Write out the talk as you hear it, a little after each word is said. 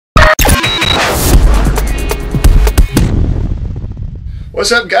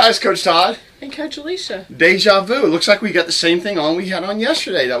What's up, guys? Coach Todd. And Coach Alicia. Deja vu. It looks like we got the same thing on we had on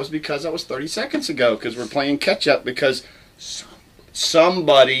yesterday. That was because that was 30 seconds ago, because we're playing catch-up because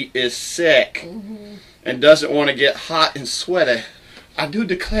somebody is sick and doesn't want to get hot and sweaty. I do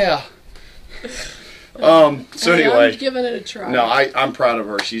declare. So anyway, I'm giving it a try. No, I'm proud of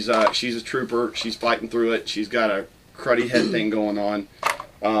her. She's a trooper. She's fighting through it. She's got a cruddy head thing going on.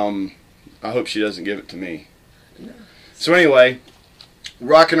 I hope she doesn't give it to me. No. So anyway,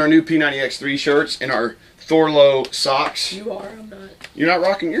 rocking our new P90X3 shirts and our Thorlo socks. You are. I'm not. You're not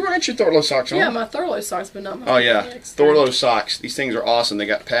rocking. You're wearing your Thorlo socks on. Yeah, my Thorlo socks, but not my. Oh yeah, P90X3. Thorlo socks. These things are awesome. They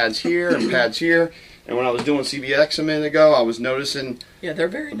got pads here and pads here. And when I was doing CBX a minute ago, I was noticing they're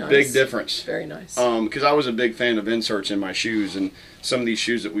very nice. Big difference. Very nice. Because I was a big fan of inserts in my shoes, and some of these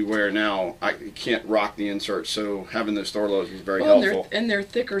shoes that we wear now, I can't rock the inserts. So having those Thorlos was very helpful. And they're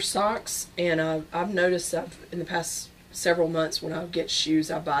thicker socks, and I've noticed in the past several months when I get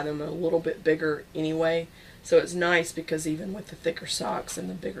shoes, I buy them a little bit bigger anyway. So it's nice because even with the thicker socks and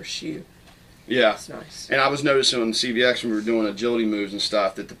the bigger shoe. Yeah, it's nice. And I was noticing on CBX when we were doing agility moves and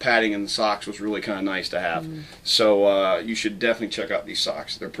stuff that the padding in the socks was really kind of nice to have. So you should definitely check out these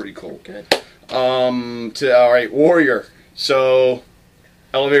socks. They're pretty cool. Good. All right, Warrior. So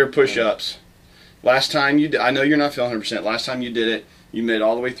elevator push-ups. Last time you did, I know you're not feeling 100%. Last time you did it, you made it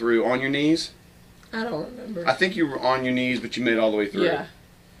all the way through on your knees. I don't remember. I think you were on your knees, but you made it all the way through. Yeah.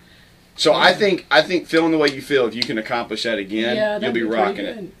 So I think feeling the way you feel, if you can accomplish that again, you'll be rocking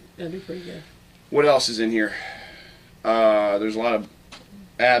it. That'd be pretty good. What else is in here? There's a lot of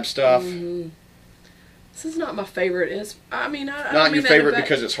ab stuff. This is not my favorite. I mean, I not mean your favorite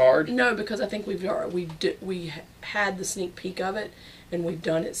because it's hard. No, because I think we had the sneak peek of it, and we've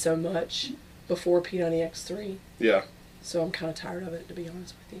done it so much before P90X3. Yeah. So I'm kind of tired of it, to be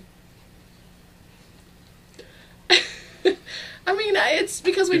honest with you. I mean, it's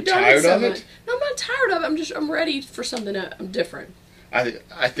because we've done it so much. No, I'm not tired of it. I'm ready for something different.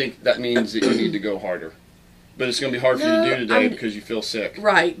 I think that means that you need to go harder. But it's going to be hard for you to do today because you feel sick.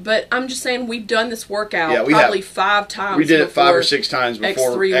 Right, but I'm just saying we've done this workout probably 5 times. We did it 5 or 6 times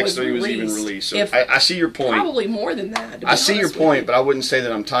before X3 was even released. So I see your point. Probably more than that. I see your point, but I wouldn't say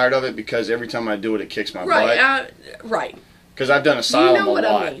that I'm tired of it because every time I do it, it kicks my butt. Right. Because I've done Asylum a lot.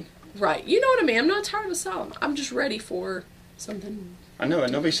 I mean. Right. You know what I mean. I'm not tired of Asylum. I'm just ready for something. I know,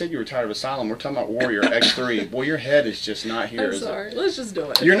 and nobody said you were tired of Asylum. We're talking about Warrior X3. Boy, your head is just not here. I'm sorry. Let's just do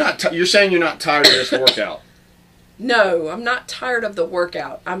it. You're not. You're saying you're not tired of this workout. No, I'm not tired of the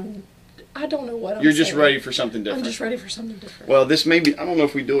workout. I don't know what I'm You're just ready for something different. I'm just ready for something different. Well, this may be, I don't know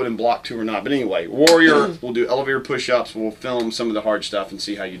if we do it in block 2 or not, but anyway, Warrior, we'll do elevator push-ups, we'll film some of the hard stuff and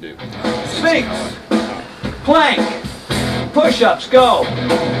see how you do. Sphinx, plank, push-ups, go.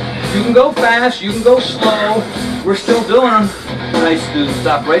 You can go fast, you can go slow. We're still doing them. Nice, dude.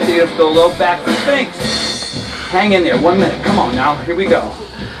 Stop right there, go low, back to Sphinx. Hang in there, 1 minute. Come on now, here we go.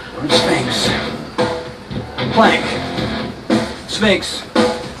 Sphinx. Plank, Sphinx,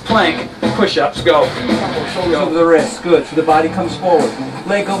 plank, push-ups, go. Shoulders over the wrist, good, so the body comes forward.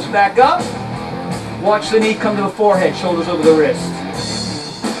 Leg goes back up, watch the knee come to the forehead, shoulders over the wrist.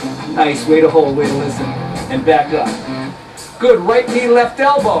 Nice, way to hold, way to listen, and back up. Good, right knee, left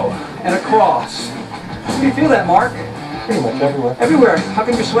elbow, and across. Do you feel that, Mark? Pretty much everywhere. Everywhere. How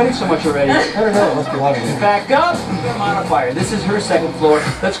come you're sweating so much already? I don't know, it must be loving it. Back up, modifier. This is her second floor.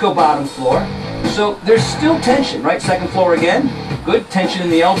 Let's go bottom floor. So there's still tension, right? Second floor again. Good tension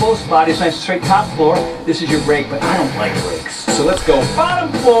in the elbows. Body's nice and straight. Top floor. This is your break, but I don't like breaks. So let's go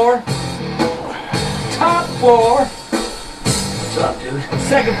bottom floor. Top floor. What's up, dude?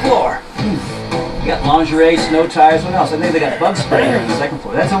 Second floor. You got lingerie, snow tires. What else? I think they got bug spray here on the second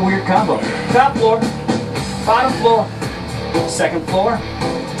floor. That's a weird combo. Top floor. Bottom floor. Second floor.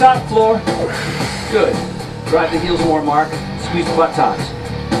 Top floor. Good. Drive the heels more, Mark. Squeeze the butt tops.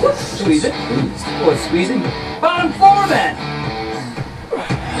 Squeeze it. Oh, it's squeezing. Bottom floor then.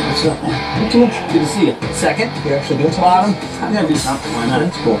 What's up, man? Not too much. Good to see you. Second. You actually doing something? Bottom. I'm gonna do something. Why not?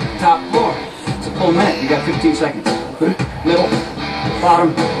 That's cool. Top floor. It's a full minute. You got 15 seconds. Middle.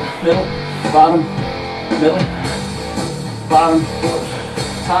 Bottom. Middle. Bottom. Middle. Bottom.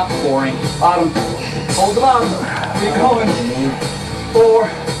 Top flooring. Bottom. Hold the bottom. Keep going. 4,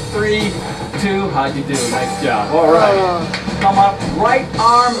 3, 2. How'd you do? Nice job. All right. Come up, right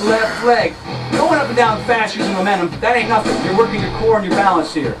arm, left leg. Going up and down fast using momentum, that ain't nothing. You're working your core and your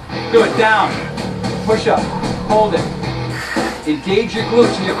balance here. Good, down, push up, hold it. Engage your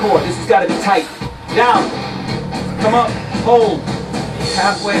glutes and your core. This has got to be tight. Down, come up, hold.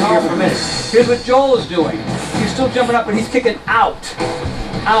 Halfway home for a minute. Here's what Joel is doing. He's still jumping up, but he's kicking out.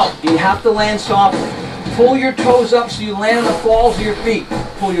 Out. You have to land softly. Pull your toes up so you land on the balls of your feet.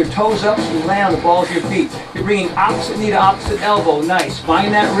 Pull your toes up so you land on the balls of your feet. You're bringing opposite knee to opposite elbow. Nice.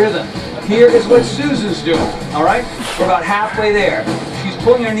 Find that rhythm. Here is what Susan's doing. All right? We're about halfway there. She's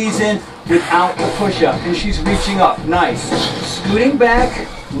pulling her knees in without the push-up, and she's reaching up. Nice. Scooting back.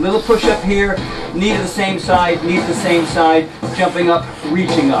 Little push-up here. Knee to the same side. Knee to the same side. Jumping up.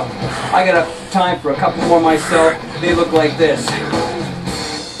 Reaching up. I got time for a couple more myself. They look like this.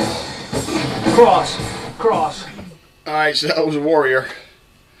 Cross. Cross. Alright, so that was Warrior.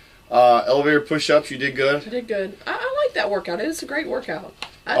 Elevator push-ups, you did good. I did good. I like that workout. It's a great workout.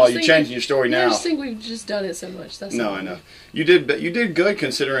 You're changing your story now. I just think we've just done it so much. That's no, I know. You did good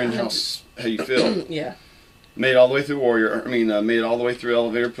considering how you feel. Yeah. Made it all the way through Warrior. Made it all the way through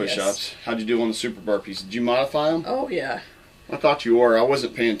elevator push-ups. Yes. How'd you do on the super burpees? Did you modify them? Oh, yeah. I thought you were. I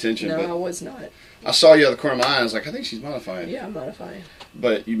wasn't paying attention. No, but I was not. I saw you out of the corner of my eye. I was like, I think she's modifying. Yeah, I'm modifying.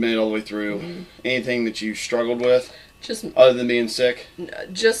 But you made it all the way through. Mm-hmm. Anything that you struggled with? Just other than being sick?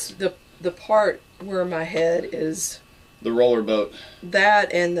 Just the part where my head is. The roller boat.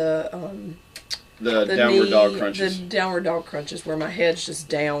 That and the downward dog crunches. The downward dog crunches where my head's just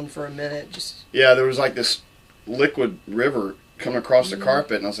down for a minute. Yeah, there was like this liquid river coming across the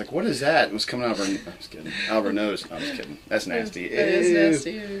carpet, and I was like, "What is that?" It was coming out of her. I was kidding. Out of her nose. I was kidding. That's nasty. It is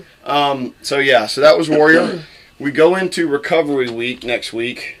nasty. So that was Warrior. We go into recovery week next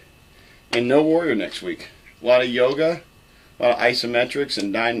week, and no Warrior next week. A lot of yoga, a lot of isometrics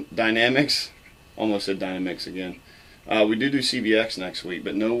and dynamics. Almost said dynamics again. We do CBX next week,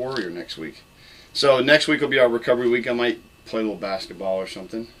 but no Warrior next week. So next week will be our recovery week. I might play a little basketball or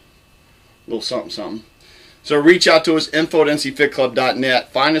something. A little something. So reach out to us,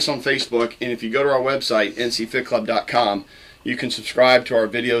 info@ncfitclub.net. Find us on Facebook, and if you go to our website, ncfitclub.com, you can subscribe to our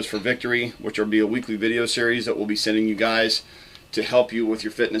Videos for Victory, which will be a weekly video series that we'll be sending you guys to help you with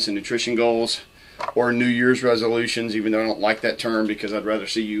your fitness and nutrition goals or New Year's resolutions, even though I don't like that term because I'd rather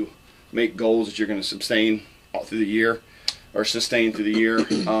see you make goals that you're going to sustain all through the year or sustain through the year.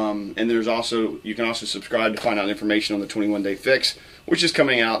 And there's also, you can also subscribe to find out information on the 21-day fix, which is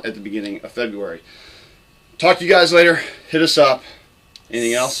coming out at the beginning of February. Talk to you guys later. Hit us up.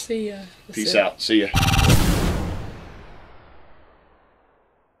 Anything else? See ya. Peace out. See ya.